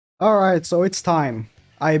Alright, so it's time.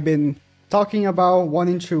 I've been talking about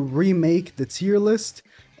wanting to remake the tier list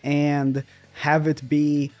and have it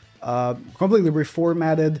be completely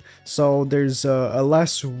reformatted so there's a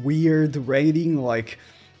less weird rating. Like,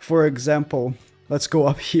 for example, let's go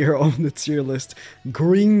up here on the tier list.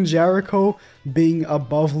 Green Jericho being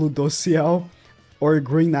above Ludociel or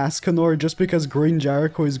Green Ascanor just because Green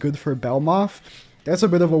Jericho is good for Belmoth. That's a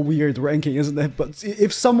bit of a weird ranking, isn't it? But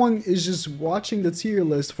if someone is just watching the tier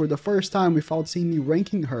list for the first time without seeing me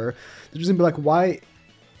ranking her, they're just gonna be like,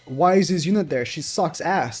 why is this unit there? She sucks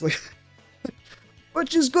ass. Like,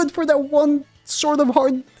 but she's good for that one sort of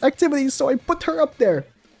hard activity, so I put her up there.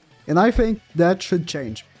 And I think that should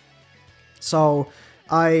change. So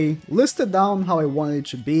I listed down how I wanted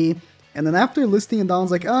it to be, and then after listing it down, I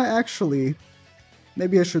was like, actually,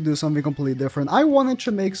 maybe I should do something completely different. I wanted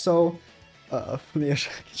to make so... maybe I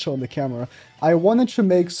should show on the camera. I wanted to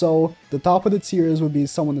make so the top of the tiers would be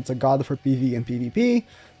someone that's a god for PvE and PvP,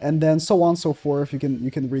 and then so on and so forth. You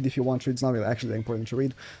can read if you want to. It's not really actually that important to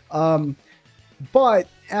read. But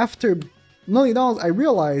after noting down, I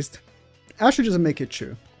realized I should just make it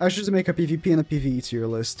two. I should just make a PvP and a PvE tier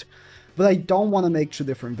list. But I don't want to make two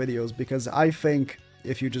different videos because I think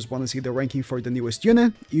if you just want to see the ranking for the newest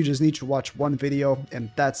unit, you just need to watch one video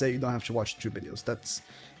and that's it. You don't have to watch two videos. That's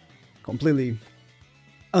completely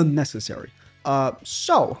unnecessary.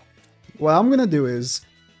 So what I'm gonna do is,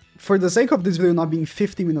 for the sake of this video not being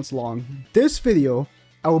 50 minutes long, this video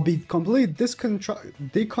I will be completely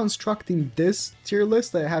deconstructing this tier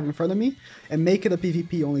list that I have in front of me and make it a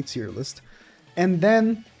PvP only tier list. And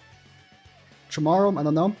then tomorrow, I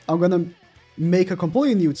don't know, I'm gonna make a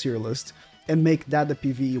completely new tier list and make that the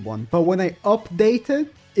PvE one. But when I update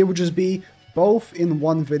it, it would just be both in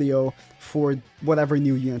one video for whatever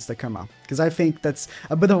new units that come out. Because I think that's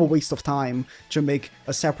a bit of a waste of time to make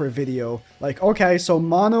a separate video. Like, okay, so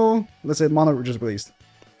Mono, let's say Mono just released,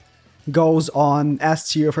 goes on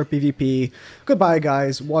S tier for PvP. Goodbye,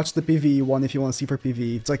 guys. Watch the PvE one if you want to see for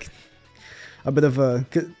PvE. It's like a bit of a...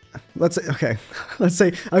 Let's say, okay, let's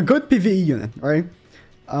say a good PvE unit, right?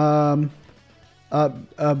 Matronin,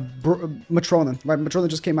 right? Matronin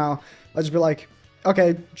just came out. I'll just be like,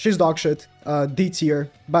 okay, she's dog shit, D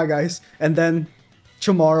tier, bye guys. And then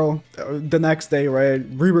tomorrow, the next day, right,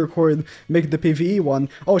 re-record, make the PvE one.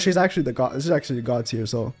 Oh, she's actually the god, this is actually the god tier,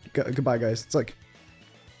 so goodbye guys. It's like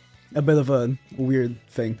a bit of a weird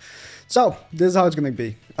thing. So, this is how it's gonna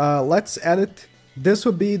be. Let's edit. This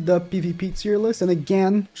would be the PvP tier list, and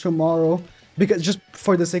again, tomorrow, because just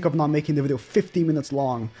for the sake of not making the video 50 minutes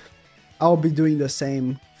long, I'll be doing the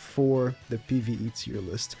same for the PvE tier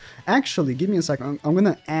list. Actually, give me a second. I'm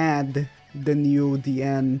gonna add the new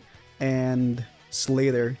DN and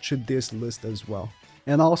Slater to this list as well.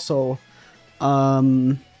 And also,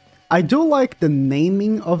 I do like the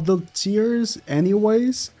naming of the tiers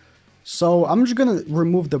anyways. So I'm just gonna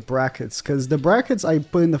remove the brackets, because the brackets I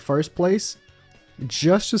put in the first place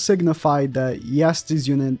just to signify that yes, this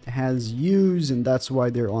unit has use and that's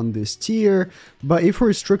why they're on this tier. But if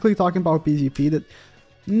we're strictly talking about PvP, that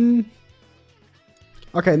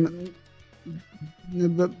okay,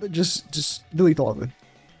 but just delete all of it.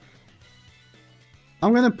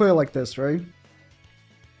 I'm gonna put it like this, right?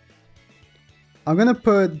 I'm gonna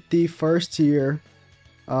put the first tier,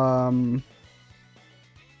 just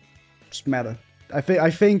meta.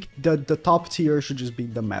 I think the top tier should just be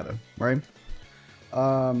the meta, right?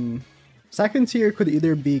 Second tier could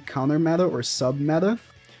either be counter meta or sub meta.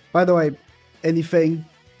 By the way, anything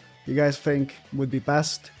you guys think would be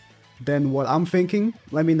best than what I'm thinking,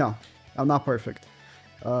 let me know. I'm not perfect.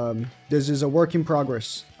 This is a work in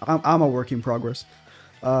progress. I'm a work in progress.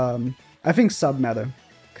 I think sub meta,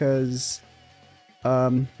 because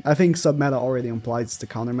I think sub meta already implies the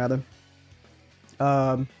counter meta.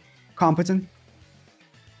 Competent.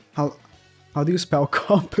 How do you spell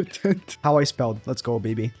competent? How I spelled. Let's go,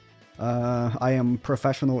 baby. I am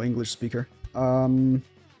professional English speaker.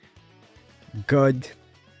 Good.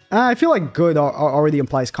 I feel like good already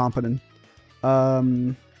implies competent.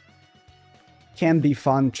 Can be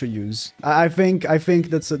fun to use. I think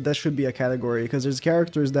that should be a category, because there's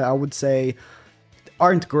characters that I would say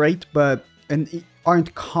aren't great, but and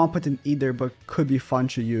aren't competent either, but could be fun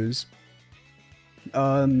to use.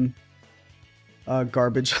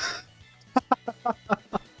 Garbage.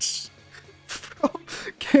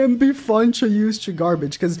 Can be fun to use to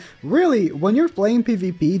garbage, because really, when you're playing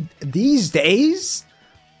PvP these days,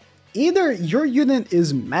 either your unit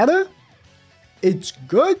is meta, it's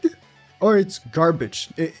good, or it's garbage.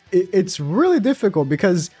 It's really difficult,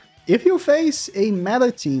 because if you face a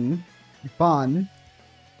meta team, Ban,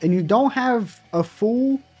 and you don't have a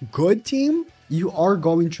full good team, you are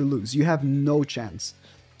going to lose. You have no chance.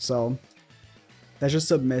 So let's just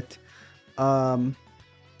submit.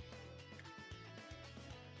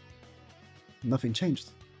 Nothing changed.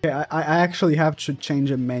 Okay, I actually have to change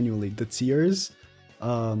it manually. The tiers,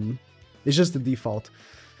 it's just the default.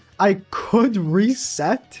 I could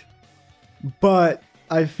reset, but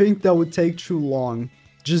I think that would take too long.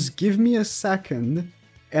 Just give me a second,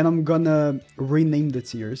 and I'm gonna rename the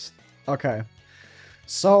tiers. Okay.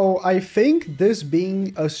 So I think this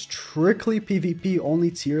being a strictly PvP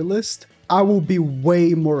only tier list, I will be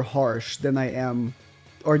way more harsh than I am,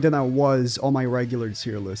 or than I was on my regular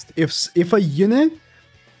tier list. If a unit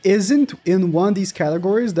isn't in one of these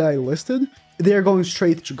categories that I listed, they're going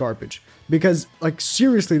straight to garbage. Because, like,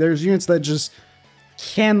 seriously, there's units that just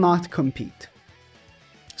cannot compete.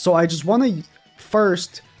 So I just want to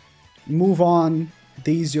first move on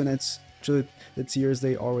these units to the tiers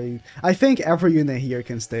they already... I think every unit here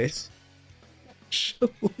can stay.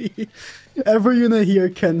 Actually, every unit here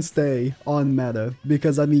can stay on meta,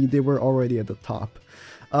 because, I mean, they were already at the top.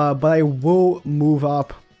 But I will move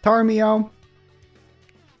up Tarmiao.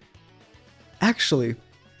 Actually...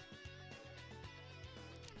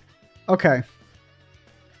 Okay.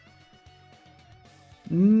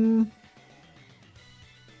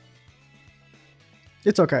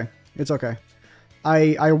 It's okay. It's okay.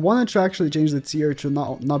 I wanted to actually change the tier to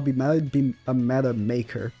not be meta, be a meta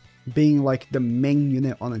maker, being like the main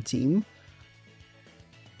unit on a team.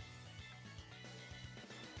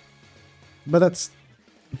 But that's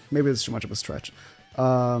maybe it's too much of a stretch.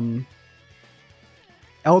 I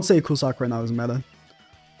would say Kusak right now is meta.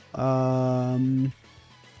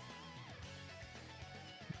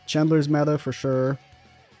 Chandler's meta for sure.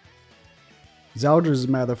 Zeldr's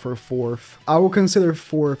meta for 4th. I will consider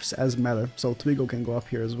 4ths as meta, so Twigo can go up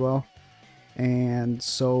here as well. And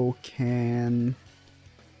so can...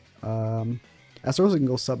 Astarosa can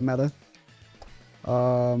go sub-meta.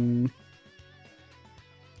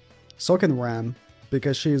 So can Ram,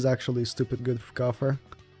 because she is actually stupid good for golfer.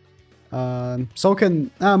 So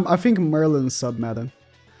can... I think Merlin's sub-meta.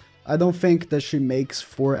 I don't think that she makes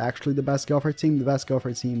for actually the best golfer team. The best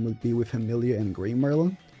golfer team would be with Emilia and Green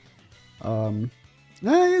Merlin.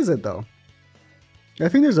 Is it though? I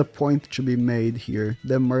think there's a point to be made here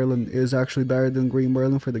that Merlin is actually better than Green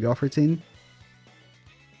Merlin for the golfer team.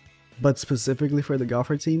 But specifically for the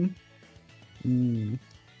golfer team? Oh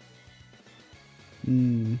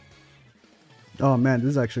man,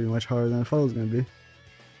 this is actually much harder than I thought it was gonna be.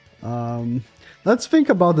 Let's think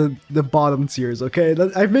about the bottom tiers, okay?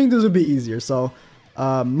 I think this would be easier. So,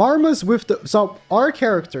 Marmas with the... So, our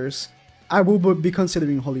characters, I will be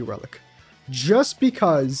considering Holy Relic. Just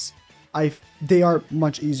because they are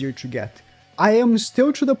much easier to get. I am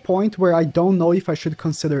still to the point where I don't know if I should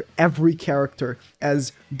consider every character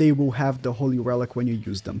as they will have the Holy Relic when you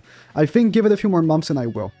use them. I think give it a few more months and I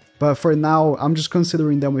will. But for now, I'm just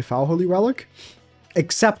considering them without Holy Relic.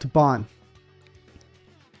 Except Bon.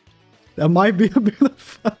 That might be a bit of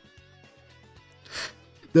fun.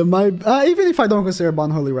 That might... even if I don't consider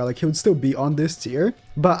Bon Holy Relic, he would still be on this tier.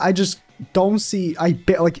 But I just don't see...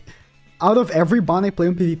 like, out of every Bon I play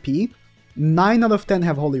on PvP, 9 out of 10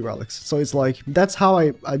 have Holy Relics. So it's like, that's how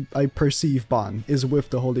I perceive Bon, is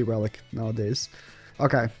with the Holy Relic nowadays.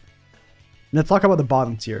 Okay. Let's talk about the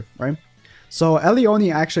bottom tier, right? So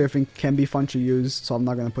Elioni actually I think can be fun to use, so I'm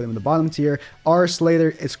not going to put him in the bottom tier. R.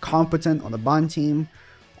 Slater is competent on the Bon team.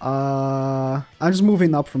 I'm just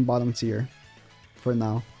moving up from bottom tier for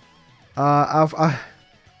now.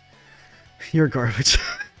 You're garbage.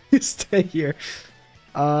 You stay here.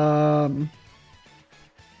 Red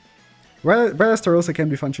Astarosa can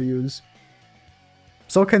be fun to use.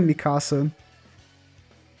 So can Mikasa.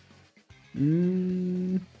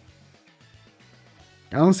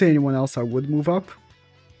 I don't see anyone else I would move up.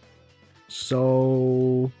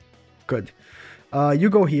 So good. You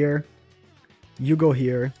go here. You go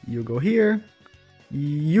here. You go here.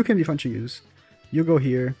 You can be fun to use. You go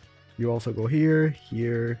here. You also go here.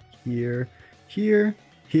 Here. Here. Here.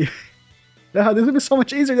 Here. This would be so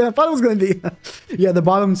much easier than I thought it was going to be. Yeah, the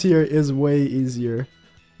bottom tier is way easier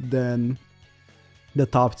than the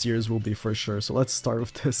top tiers will be for sure. So let's start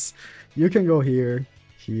with this. You can go here,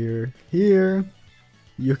 here, here.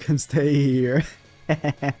 You can stay here.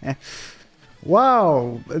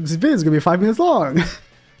 Wow, this video is going to be 5 minutes long.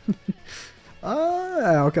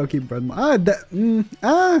 Okay, I'll keep bread. I think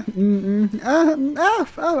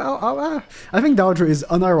Dowdra is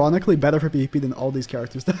unironically better for PvP than all these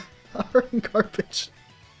characters that are garbage.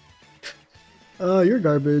 You're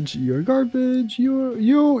garbage. You're garbage.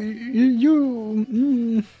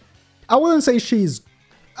 I wouldn't say she's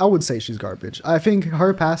I would say she's garbage. I think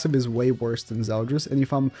her passive is way worse than Zeldris, and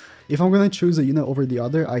if I'm gonna choose a unit over the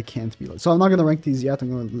other, I can't be like. So I'm not gonna rank these yet. I'm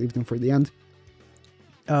gonna leave them for the end.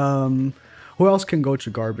 Who else can go to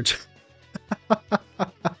garbage?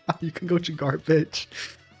 You can go to garbage.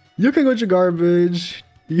 You can go to garbage.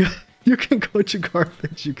 You can go to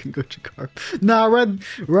garbage. You can go to garbage. Nah,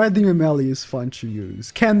 red Demon is fun to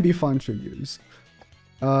use. Can be fun to use.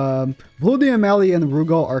 Blue Demon and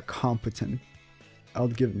Rugal are competent. I'll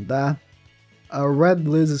give him that. Red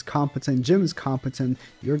Liz is competent. Jim is competent.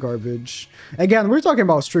 You're garbage. Again, we're talking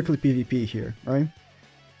about strictly PvP here, right?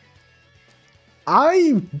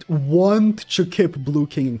 I want to keep Blue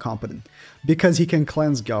King incompetent because he can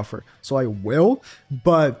cleanse Guffer, so I will.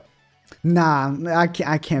 But nah, I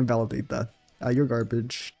can't validate that. You're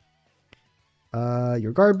garbage.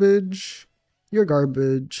 You're garbage. You're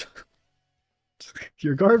garbage.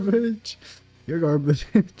 You're garbage. You're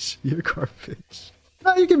garbage. You're garbage.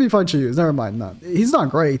 No, you can be fun to use. Never mind. No, he's not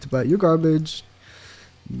great, but you're garbage.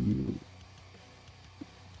 You're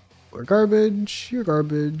garbage. You're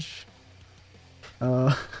garbage.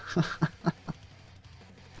 No,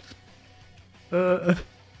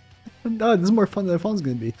 this is more fun than fun's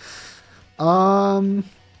gonna be.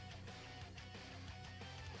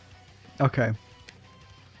 Okay.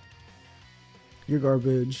 You're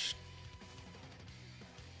garbage.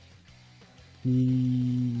 You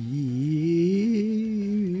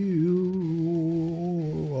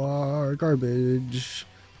are garbage.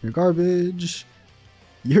 You're garbage.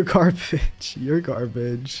 You're garbage. You're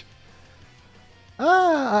garbage.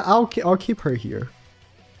 I'll keep her here.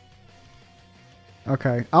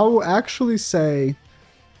 Okay, I'll actually say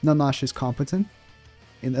Nanashi's competent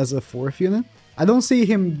as a 4th unit. I don't see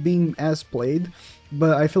him being as played,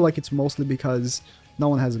 but I feel like it's mostly because no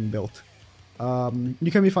one has him built.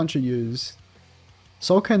 You can be fun to use.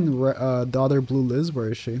 So can the other Blue Liz.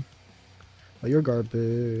 Where is she? Oh, you're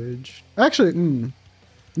garbage. Actually,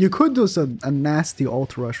 you could do a nasty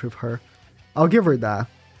ult rush with her. I'll give her that.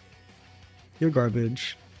 You're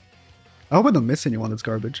garbage. I hope I don't miss anyone that's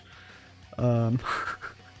garbage.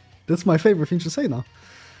 That's my favorite thing to say now.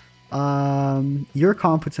 You're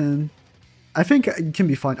competent. I think it can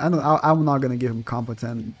be fun. I'm not gonna give him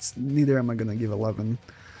competent. Neither am I gonna give 11.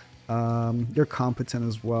 You're competent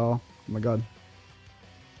as well. Oh my god.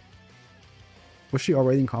 Was she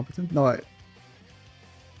already incompetent? No,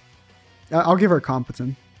 I'll give her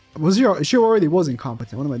competent. She already was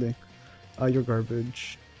incompetent. What am I doing? You're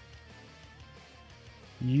garbage.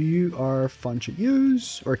 You are fun to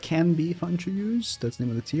use, or can be fun to use. That's the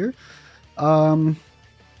name of the tier.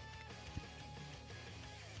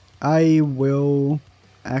 I will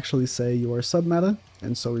actually say you are sub-meta,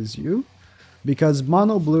 and so is you. Because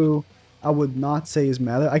Mono Blue, I would not say is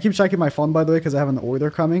meta. I keep checking my phone, by the way, because I have an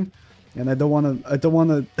order coming. And I don't want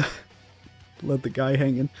to let the guy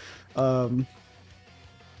hanging. I'll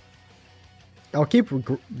keep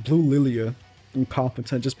Blue Lilia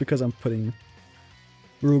incompetent just because I'm putting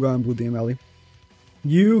Ruga and Blue DMLE.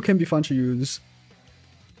 You can be fun to use.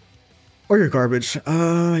 Or you're garbage.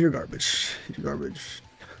 You're garbage. You're garbage.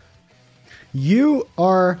 You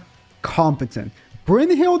are competent.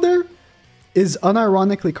 Brynhilder is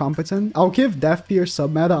unironically competent. I'll give Deathpeer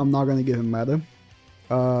sub-meta. I'm not going to give him meta.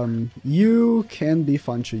 You can be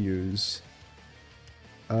fun to use.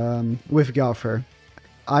 With Guffer.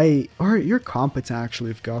 Or you're competent actually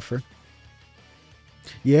with Guffer.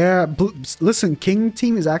 Yeah, listen, King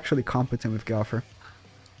team is actually competent with Guffer.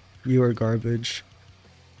 You are garbage.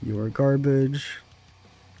 You are garbage.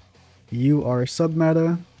 You are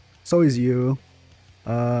sub-meta. So is you.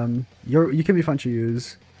 You can be fun to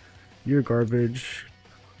use. You're garbage.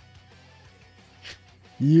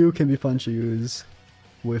 You can be fun to use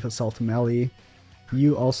with Assault Melee.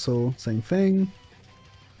 You also, same thing.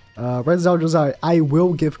 Red Zeldris, I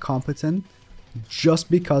will give competent just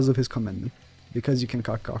because of his commandment. Because you can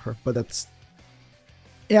cut Guffer, but that's...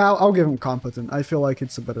 Yeah, I'll give him competent. I feel like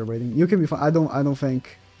it's a better rating. You can be fun. I don't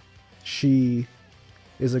think she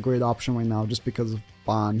is a great option right now just because of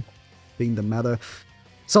Ban being the meta.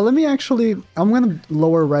 So let me actually... I'm going to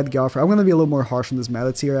lower Red Guffer. I'm going to be a little more harsh on this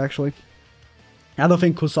meta tier, actually. I don't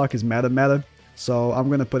think Kusok is meta, so I'm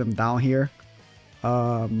going to put him down here.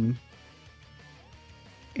 And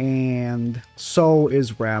so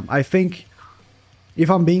is Ram. I think, if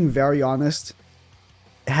I'm being very honest,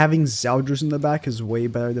 having Zeldris in the back is way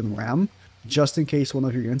better than Ram. Just in case one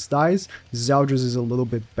of your units dies, Zeldris is a little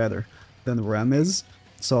bit better than Ram is.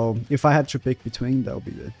 So if I had to pick between, that would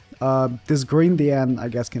be it. This Green DN, I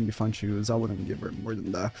guess, can be fun to use. I wouldn't give her more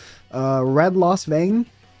than that. Red Lost Vein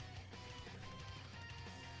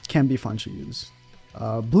can be fun to use.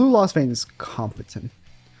 Blue Lost Vein is competent.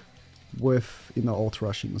 with, you know, ult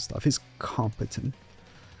rushing and stuff. He's competent.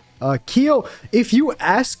 Keo, if you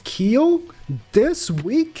ask Keo this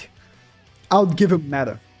week, I'll give him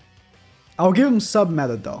meta. I'll give him sub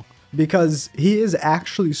meta though, because he is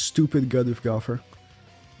actually stupid good with Gopher.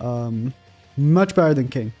 Much better than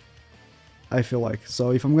King, I feel like.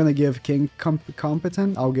 So if I'm gonna give King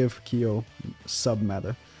competent, I'll give Keo sub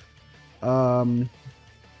meta. I'll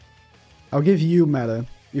give you meta.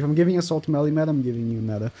 If I'm giving Assault Melee meta, I'm giving you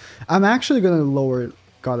meta. I'm actually gonna lower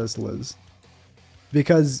Goddess Liz,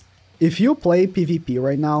 because if you play PvP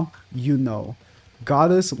right now, you know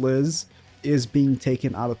Goddess Liz is being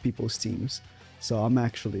taken out of people's teams. So I'm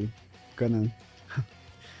actually gonna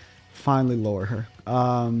finally lower her.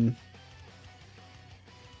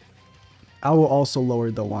 I will also lower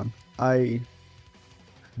the one. I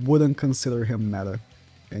wouldn't consider him meta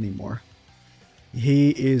anymore. He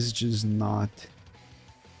is just not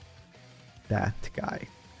that guy.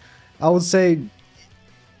 I would say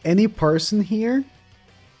any person here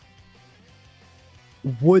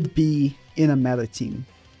would be in a meta team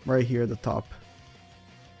right here at the top.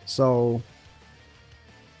 So,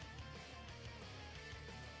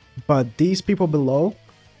 but these people below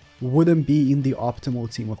wouldn't be in the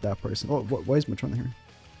optimal team of that person. Oh, why is Matrona here?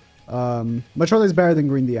 Matrona is better than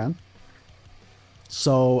Green Diane,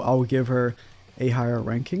 so I'll give her a higher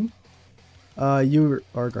ranking. You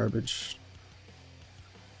are garbage.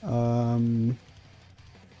 I'm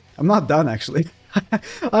not done actually.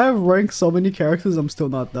 I have ranked so many characters, I'm still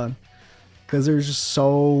not done. Because there's just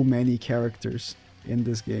so many characters in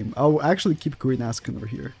this game. I'll actually keep Green Askin over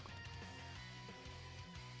here.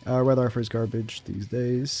 Red Arthur is garbage these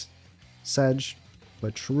days. Sedge,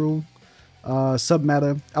 but true.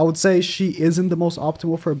 Sub-meta. I would say she isn't the most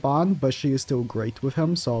optimal for Bond, but she is still great with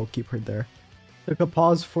him, so I'll keep her there. Took a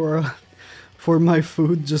pause for my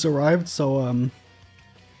food just arrived, so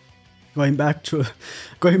going back to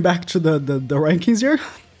the rankings here.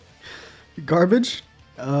 Garbage.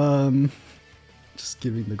 Just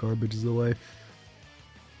giving the garbages away.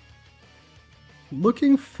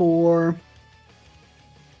 Looking for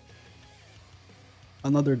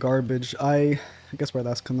another garbage. I guess why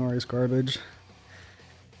that's Kanori's garbage.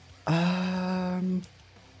 Man,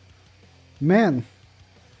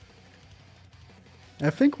 I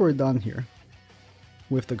think we're done here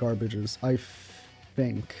with the garbages. I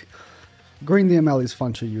think Green DML is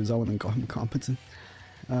fun to use. I wouldn't call him competent.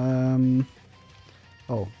 Oh,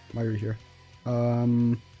 why are you here?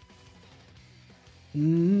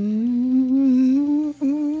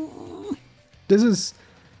 This is,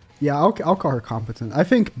 yeah, I'll call her competent. I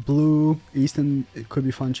think Blue Easton, it could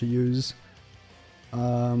be fun to use.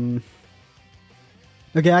 Okay,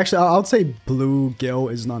 actually, I'll say Blue Gil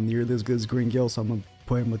is not nearly as good as Green Gil, so I'm gonna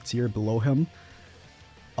put him a tier below him.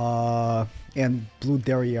 And Blue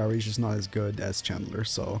Derriere is just not as good as Chandler,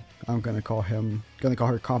 so I'm gonna call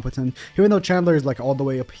her competent. Even though Chandler is like all the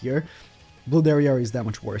way up here, Blue Derriere is that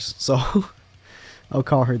much worse, so I'll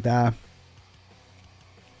call her that.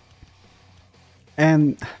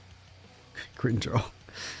 And Green Drill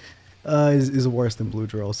is worse than Blue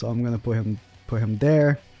Drill, so I'm gonna put him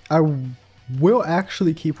there. I will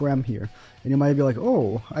actually keep Ram here, and you might be like,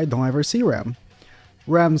 oh, I don't ever see Ram.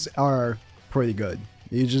 Rams are pretty good.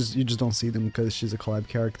 You just don't see them because she's a collab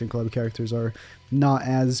character, and collab characters are not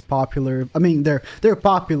as popular. I mean, they're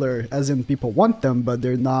popular as in people want them, but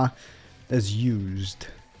they're not as used.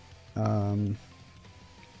 I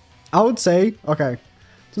would say, okay,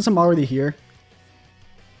 since I'm already here,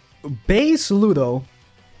 base Ludo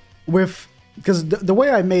with, because the way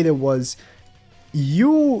I made it was,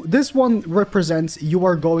 this one represents you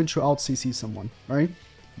are going to out CC someone, right?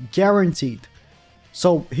 Guaranteed.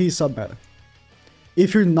 So he's sub meta.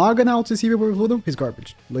 If you're not gonna out CC people with Ludo, he's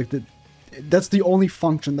garbage. Like that's the only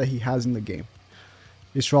function that he has in the game,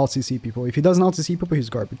 is to out CC people. If he doesn't out CC people, he's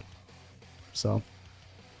garbage. So,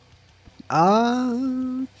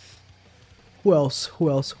 who else?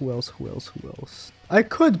 I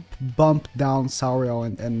could bump down Sauriel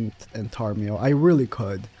and Tarmio. I really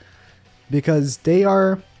could, because they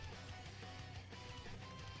are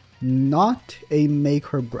not a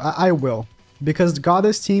make or break. I will, because the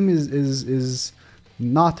Goddess team is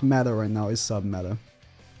not meta right now, is sub meta.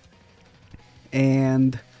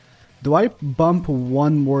 And do I bump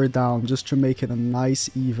one more down just to make it a nice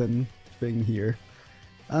even thing here?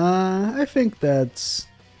 I think that's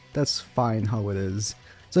fine how it is.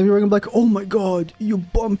 Some people are gonna be like, oh my god, you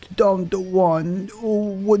bumped down the one.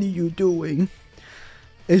 Oh, what are you doing?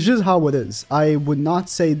 It's just how it is. I would not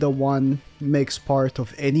say the one makes part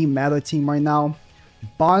of any meta team right now.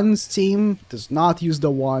 Bond's team does not use the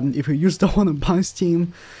one. If you use the one on Bond's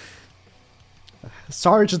team,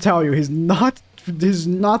 Sorry to tell you, he's not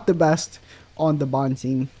the best on the Bond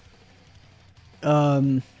team.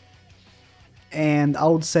 Um, and I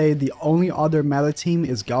would say the only other meta team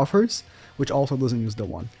is Galfers, which also doesn't use the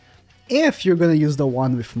one. If you're gonna use the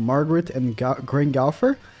one with Margaret and Green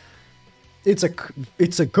Galfer, it's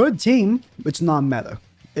a good team. It's not meta.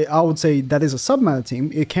 I would say that is a sub meta team.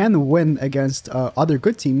 It can win against other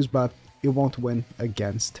good teams, but it won't win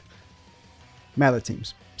against meta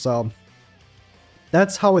teams. So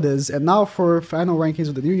that's how it is. And now for final rankings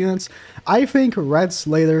of the new units, I think Red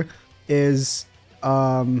Slater is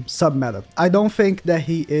sub meta. I don't think that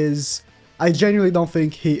he is. I genuinely don't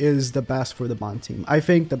think he is the best for the Bond team. I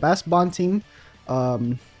think the best Bond team,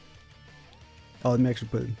 oh, let me actually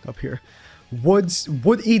put it up here, would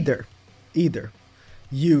either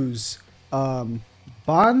use Bond,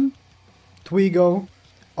 Twigo,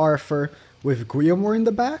 Arthur with Griamore in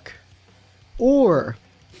the back, or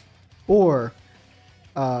Bond,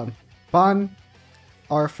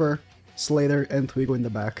 Arthur, Slater, and Twigo in the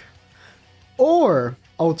back, or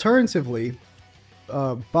alternatively,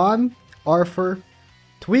 Bond, Arthur,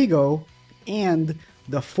 Twigo, and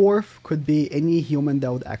the fourth could be any human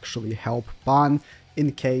that would actually help Bond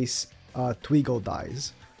in case Twigo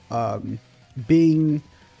dies. Being,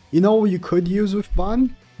 you know, you could use with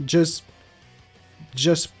Bond, just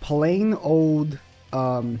plain old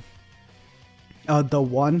the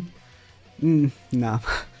one. Nah.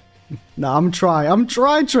 Nah, I'm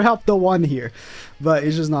trying to help the one here, but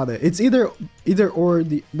it's just not it. It's either or,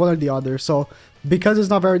 the one or the other. So because it's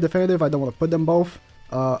not very definitive, I don't want to put them both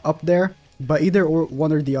up there, but either or,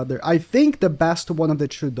 one or the other. I think the best one of the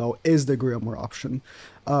two though is the Griamore option.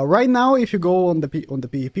 Right now, if you go on the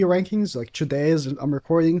PvP rankings, like today as I'm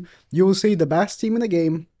recording, you will see the best team in the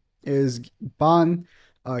game is Bond,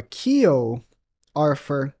 Kyo,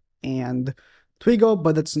 Arthur, and Twigo,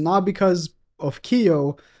 but it's not because of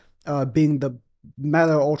Kyo being the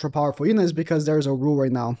meta ultra powerful unit, is because there's a rule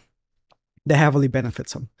right now that heavily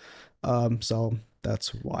benefits him. So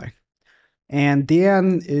that's why. And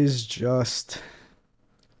Diane is just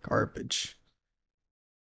garbage.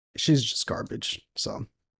 She's just garbage. So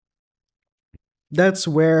that's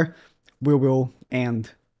where we will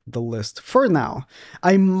end the list for now.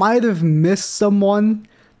 I might have missed someone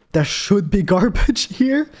that should be garbage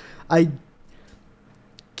here. I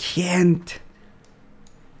can't.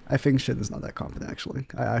 I think shit is not that confident, actually.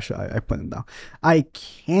 I put it down. I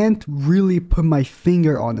can't really put my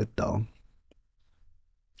finger on it, though.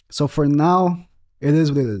 So for now, it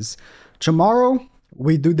is what it is. Tomorrow,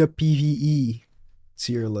 we do the PvE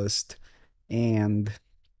tier list. And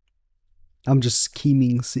I'm just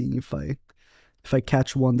scheming, seeing if I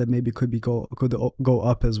catch one that maybe could go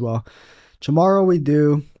up as well. Tomorrow, we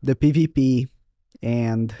do the PvP,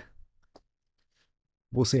 and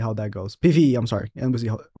we'll see how that goes. PvE, I'm sorry. And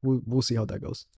we'll see how that goes.